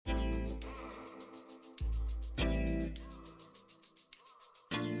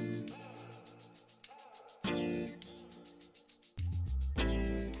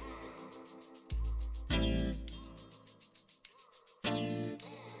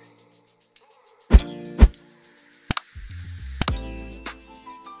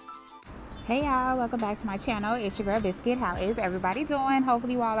Hey y'all, welcome back to my channel. It's your girl Biscuit. How is everybody doing?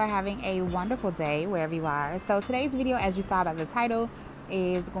 Hopefully you all are having a wonderful day wherever you are. So today's video, as you saw by the title,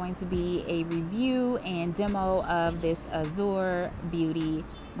 is going to be a review and demo of this AzureBeauty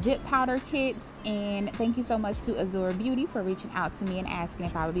dip powder kit. And thank you so much to AzureBeauty for reaching out to me and asking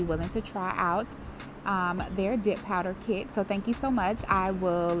if I would be willing to try out their dip powder kit. So thank you so much. I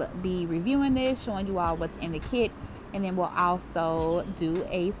will be reviewing this, showing you all what's in the kit, and then we'll also do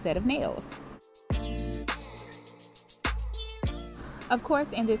a set of nails. Of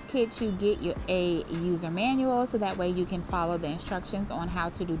course, in this kit you get a user manual, so that way you can follow the instructions on how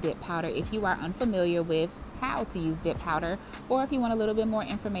to do dip powder if you are unfamiliar with how to use dip powder, or if you want a little bit more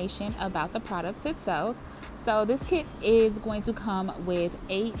information about the product itself. So this kit is going to come with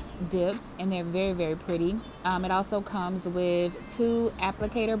 8 dips, and they're very pretty. It also comes with 2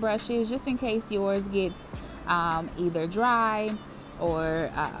 applicator brushes, just in case yours gets either dry or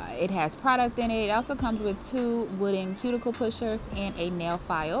it has product in it. It also comes with 2 wooden cuticle pushers and a nail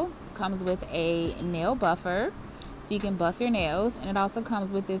file. Comes with a nail buffer, so you can buff your nails, and it also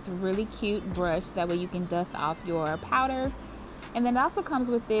comes with this really cute brush, that way you can dust off your powder. And then it also comes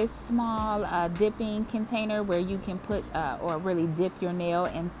with this small dipping container where you can put or really dip your nail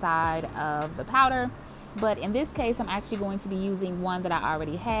inside of the powder. But in this case, I'm actually going to be using one that I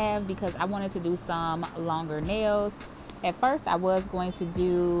already have because I wanted to do some longer nails. At first, I was going to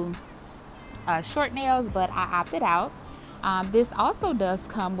do short nails, but I opted out. This also does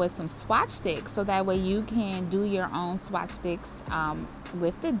come with some swatch sticks, so that way you can do your own swatch sticks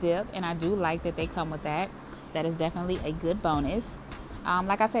with the dip, and I do like that they come with that. That is definitely a good bonus.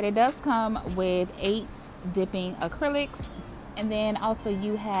 Like I said, it does come with 8 dipping acrylics, and then also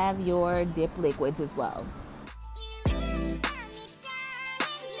you have your dip liquids as well.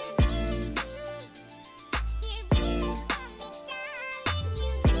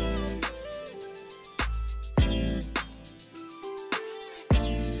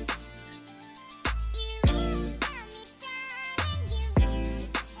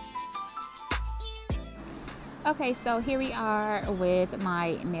 Okay, so here we are with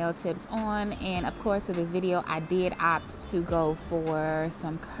my nail tips on, and of course for this video I did opt to go for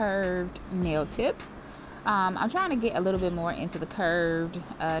some curved nail tips. I'm trying to get a little bit more into the curved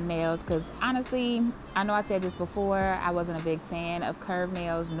nails, because honestly, I know I said this before, I wasn't a big fan of curved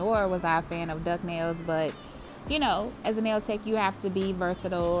nails, nor was I a fan of duck nails, but you know, as a nail tech you have to be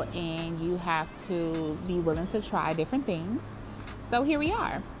versatile and you have to be willing to try different things. So here we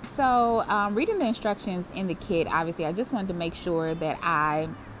are. So reading the instructions in the kit, obviously I just wanted to make sure that I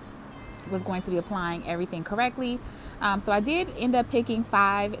was going to be applying everything correctly. So I did end up picking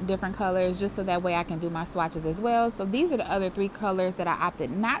 5 different colors, just so that way I can do my swatches as well. So these are the other 3 colors that I opted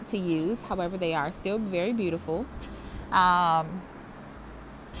not to use. However, they are still very beautiful.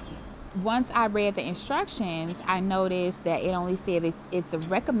 Once I read the instructions, I noticed that it only said it's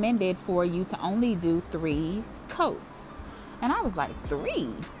recommended for you to only do 3 coats. And I was like, 3?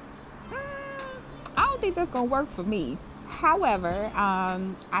 I don't think that's gonna work for me. However,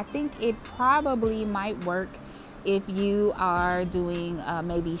 I think it probably might work if you are doing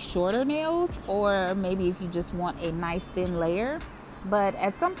maybe shorter nails, or maybe if you just want a nice thin layer. But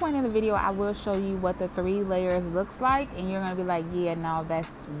at some point in the video, I will show you what the 3 layers looks like, and you're gonna be like, yeah, no,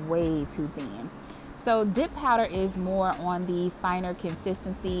 that's way too thin. So dip powder is more on the finer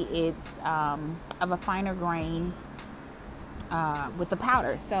consistency. It's of a finer grain with the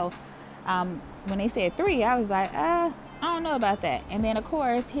powder. So when they said 3, I was like, I don't know about that. And then of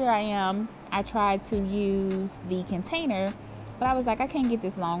course here I am, I tried to use the container, but I was like, I can't get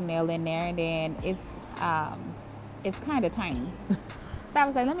this long nail in there, and then it's kind of tiny. So I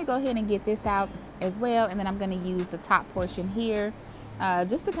was like, let me go ahead and get this out as well, and then I'm going to use the top portion here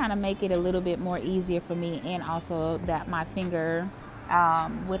just to kind of make it a little bit more easier for me, and also that my finger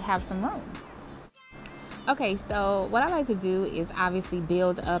would have some room. Okay, so what I like to do is obviously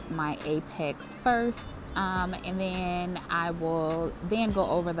build up my apex first, and then I will then go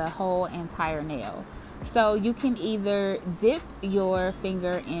over the whole entire nail. So you can either dip your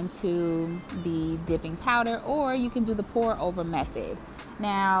finger into the dipping powder, or you can do the pour over method.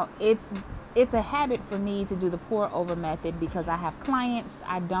 Now it's a habit for me to do the pour over method because I have clients.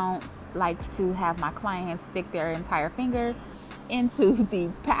 I don't like to have my clients stick their entire finger into the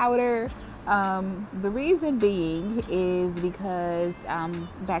powder. The reason being is because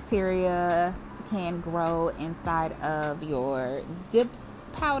bacteria can grow inside of your dip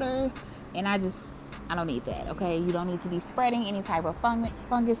powder, and I don't need that. Okay, you don't need to be spreading any type of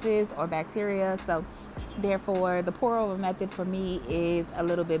funguses or bacteria, so therefore the pour over method for me is a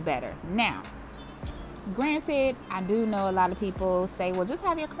little bit better. Now Granted, I do know a lot of people say, well, just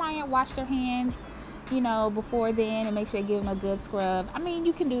have your client wash their hands, you know, before then, and make sure you give them a good scrub. I mean,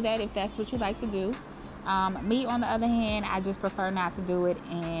 you can do that if that's what you like to do. Me, on the other hand, I just prefer not to do it,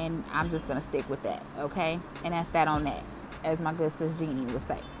 and I'm just going to stick with that, okay? And that's that on that, as my good sis Jeannie would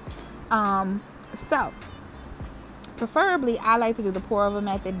say. So, preferably, I like to do the pour-over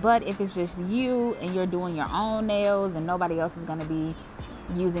method, but if it's just you and you're doing your own nails and nobody else is going to be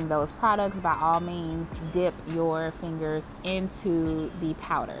using those products, by all means, dip your fingers into the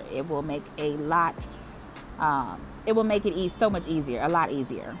powder. It will make it so much easier, a lot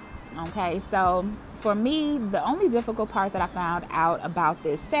easier. Okay, so for me, the only difficult part that I found out about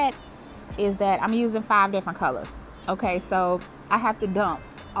this set is that I'm using 5 different colors. Okay, so I have to dump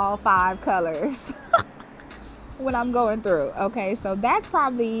all 5 colors when I'm going through. Okay, so that's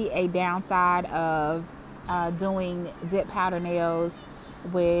probably a downside of doing dip powder nails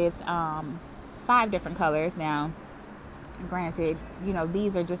with 5 different colors. Now, granted, you know,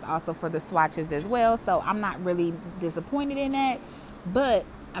 these are just also for the swatches as well, so I'm not really disappointed in that, but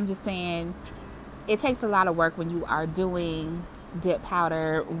I'm just saying it takes a lot of work when you are doing dip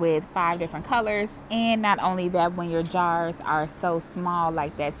powder with 5 different colors, and not only that, when your jars are so small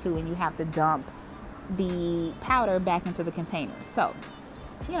like that too, and you have to dump the powder back into the container. So,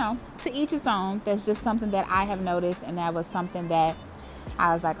 you know, to each its own. That's just something that I have noticed, and that was something that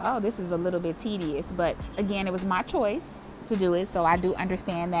I was like, oh, this is a little bit tedious, but again, it was my choice to do it, so I do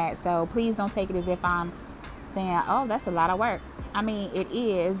understand that. So please don't take it as if I'm saying, oh, that's a lot of work. I mean, it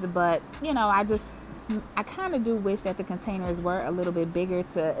is, but you know, I kind of do wish that the containers were a little bit bigger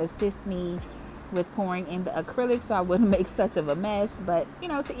to assist me with pouring in the acrylic, so I wouldn't make such of a mess. But you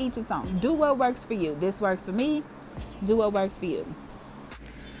know, to each its own. Do what works for you. This works for me. Do what works for you.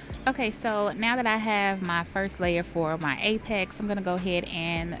 Okay, so now that I have my first layer for my apex, I'm gonna go ahead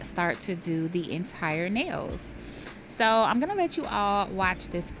and start to do the entire nails. So I'm gonna let you all watch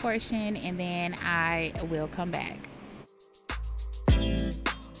this portion, and then I will come back.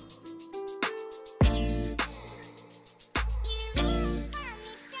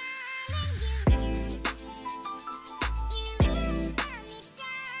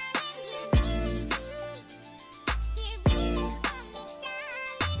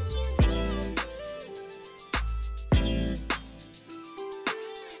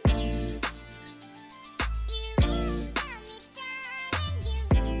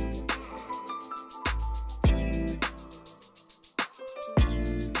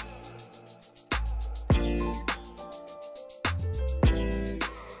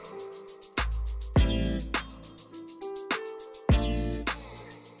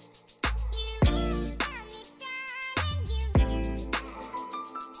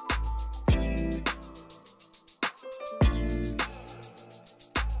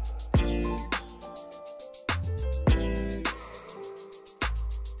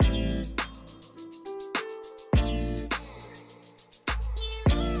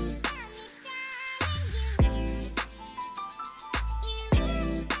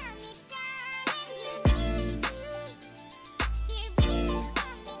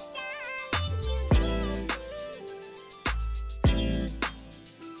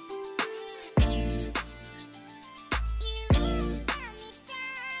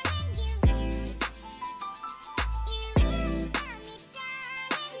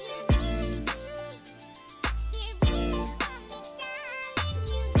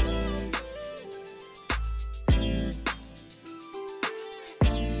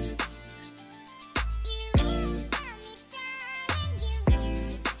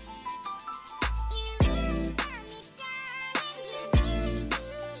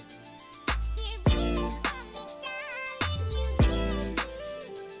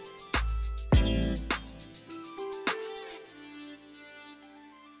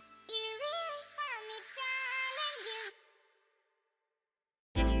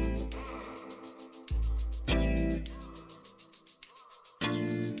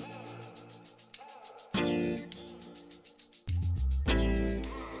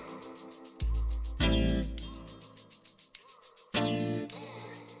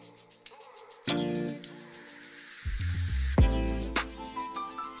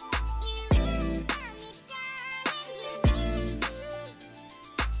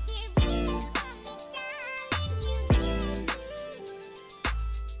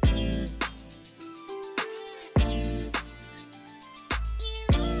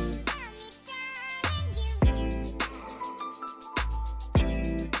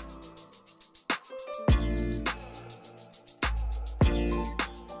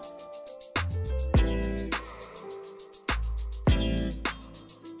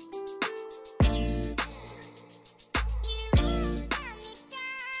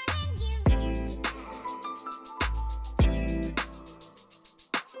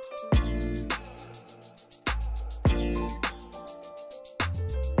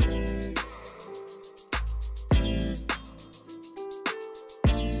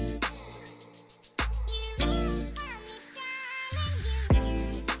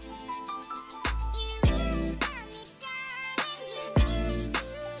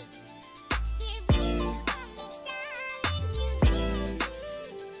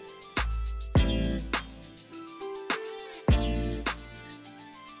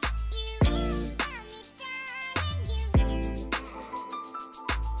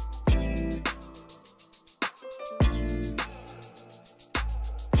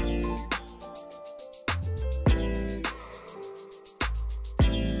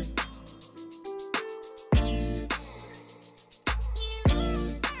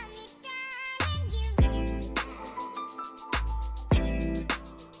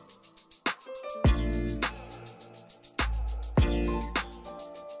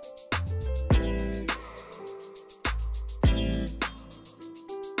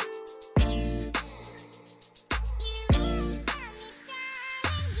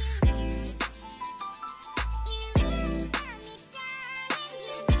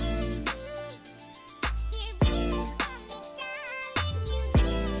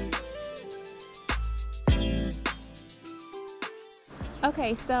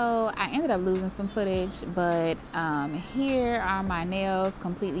 Okay, so I ended up losing some footage, but here are my nails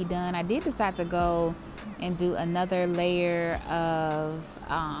completely done. I did decide to go and do another layer of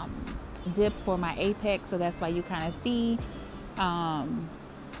dip for my apex, so that's why you kind of see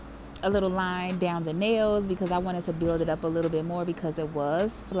a little line down the nails, because I wanted to build it up a little bit more because it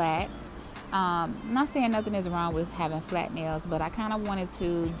was flat. I'm not saying nothing is wrong with having flat nails, but I kind of wanted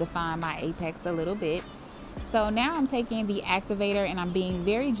to define my apex a little bit. So now I'm taking the activator and I'm being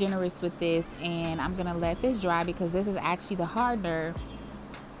very generous with this, and I'm gonna let this dry because this is actually the hardener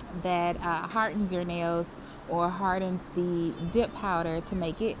that hardens your nails, or hardens the dip powder to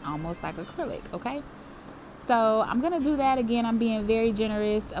make it almost like acrylic. Okay, so I'm gonna do that again. I'm being very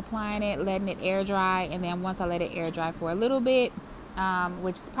generous, applying it, letting it air dry, and then once I let it air dry for a little bit,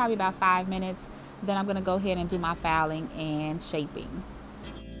 which is probably about 5 minutes, then I'm gonna go ahead and do my filing and shaping.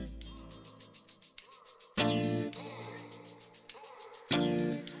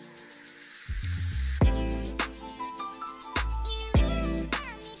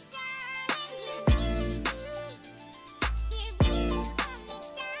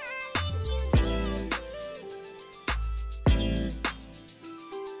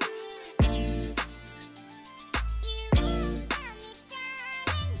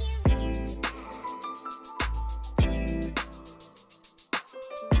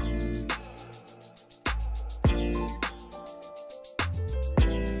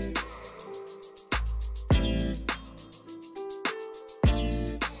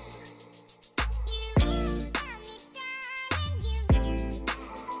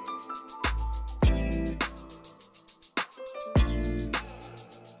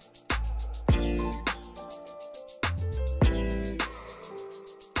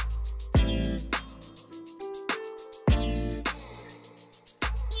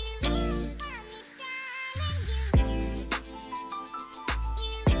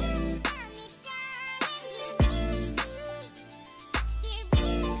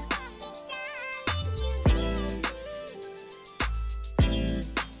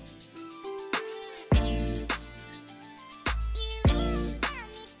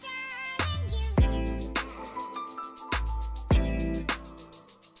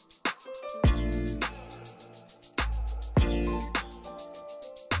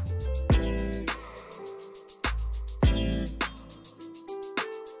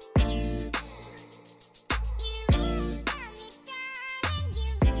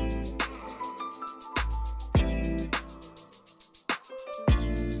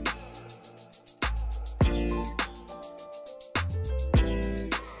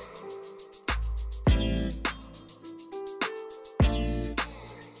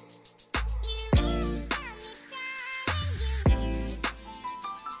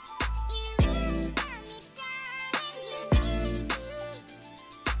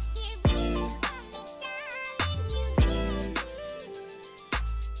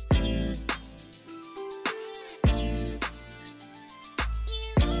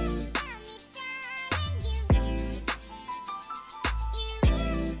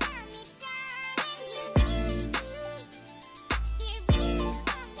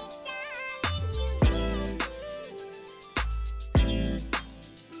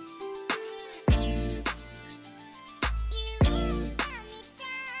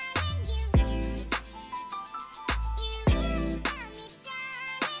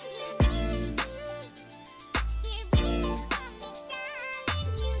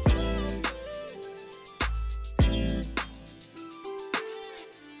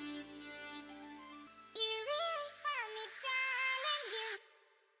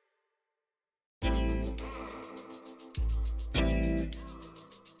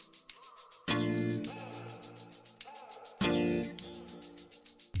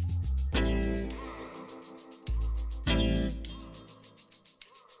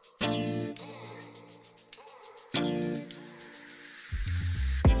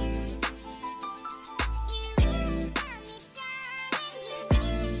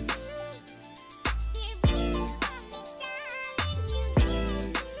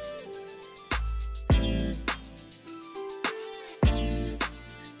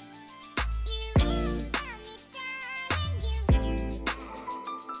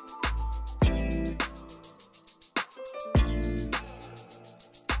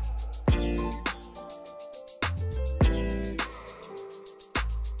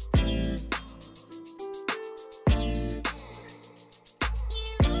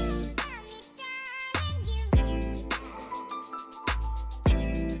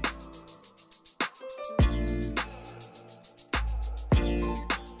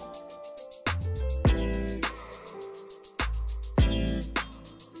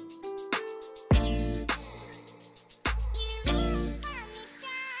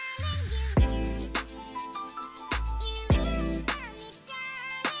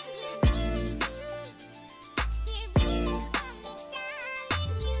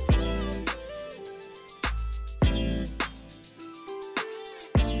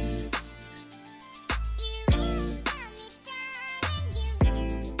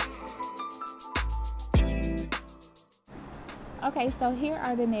 Okay, so here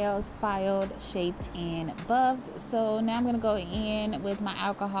are the nails filed, shaped, and buffed. So now I'm going to go in with my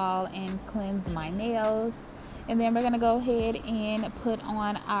alcohol and cleanse my nails. And then we're going to go ahead and put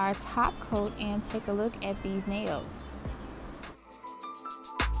on our top coat and take a look at these nails.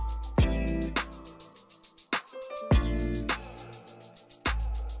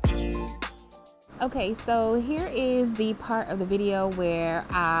 Okay, so here is the part of the video where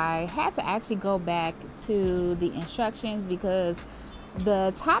I had to actually go back to the instructions because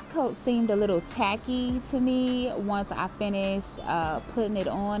the top coat seemed a little tacky to me once I finished putting it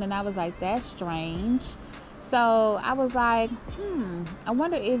on, and I was like, that's strange. So I was like, I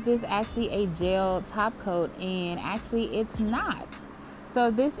wonder, is this actually a gel top coat? And actually it's not. So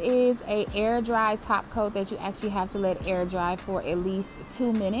this is a air dry top coat that you actually have to let air dry for at least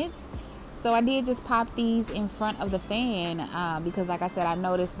 2 minutes. So I did just pop these in front of the fan because, like I said, I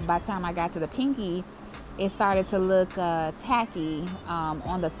noticed by the time I got to the pinky, it started to look tacky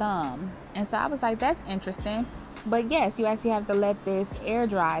on the thumb. And so I was like, that's interesting. But yes, you actually have to let this air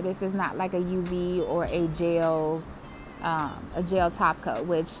dry. This is not like a UV or a gel top coat,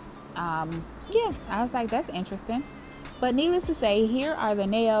 which, yeah, I was like, that's interesting. But needless to say, here are the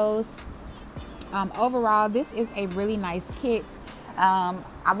nails. Overall, this is a really nice kit.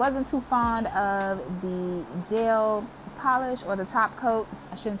 I wasn't too fond of the gel polish or the top coat.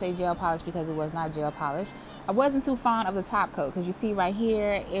 I shouldn't say gel polish because it was not gel polish. I wasn't too fond of the top coat because you see right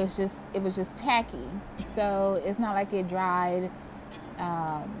here, it was just tacky. So it's not like it dried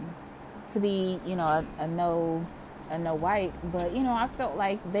to be, you know, a no white. But you know, I felt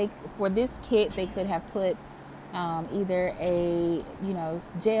like for this kit they could have put either a, you know,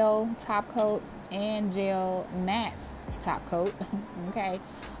 gel top coat and gel matte top coat. Okay,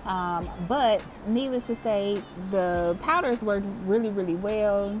 but needless to say, the powders worked really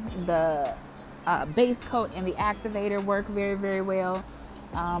well. The base coat and the activator work very well.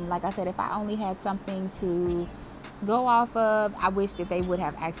 Like I said, if I only had something to go off of, I wish that they would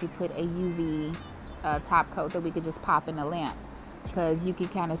have actually put a UV top coat that we could just pop in the lamp, because you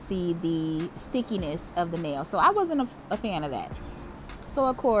could kind of see the stickiness of the nail. So I wasn't a fan of that. So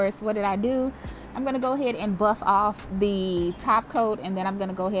of course, what did I do? I'm going to go ahead and buff off the top coat, and then I'm going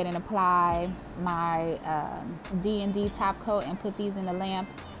to go ahead and apply my D&D top coat and put these in the lamp,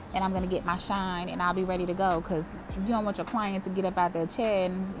 and I'm going to get my shine, and I'll be ready to go, because you don't want your client to get up out their chair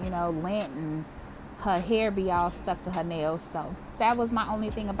and, you know, lint and her hair be all stuck to her nails. So that was my only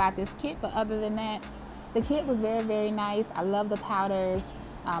thing about this kit. But other than that, the kit was very nice. I love the powders.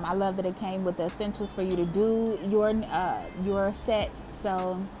 I love that it came with the essentials for you to do your set.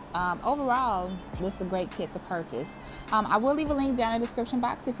 So overall, this is a great kit to purchase. I will leave a link down in the description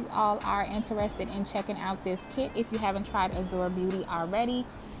box if you all are interested in checking out this kit, if you haven't tried AzureBeauty already.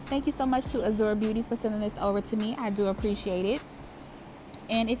 Thank you so much to AzureBeauty for sending this over to me. I do appreciate it.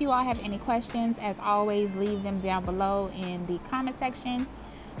 And if you all have any questions, as always, leave them down below in the comment section,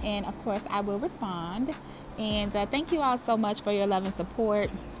 and of course I will respond. And thank you all so much for your love and support.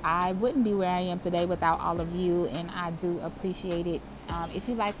 I wouldn't be where I am today without all of you, and I do appreciate it. If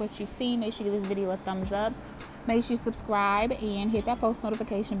you like what you've seen, make sure you give this video a thumbs up. Make sure you subscribe and hit that post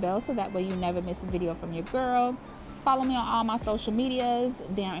notification bell so that way you never miss a video from your girl. Follow me on all my social medias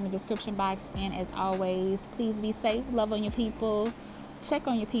down in the description box. And as always, please be safe, love on your people, check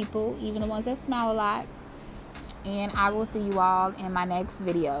on your people, even the ones that smile a lot. And I will see you all in my next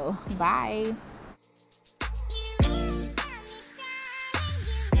video. Bye.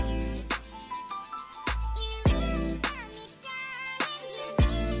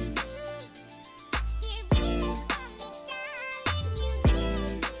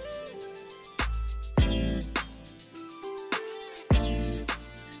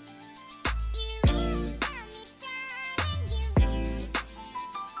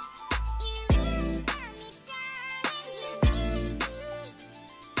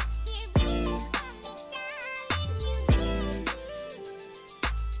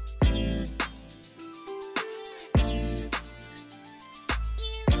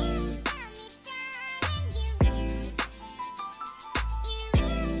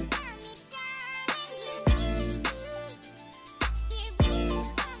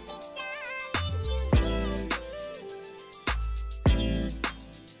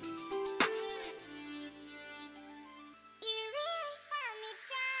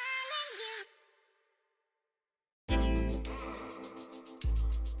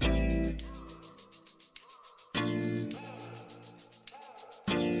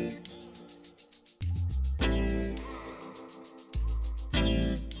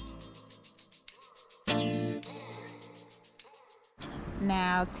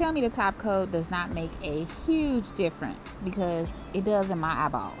 Now, tell me the top coat does not make a huge difference, because it does in my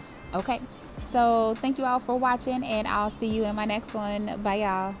eyeballs. Okay, so thank you all for watching, and I'll see you in my next one. Bye,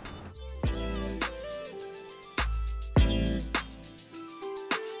 y'all.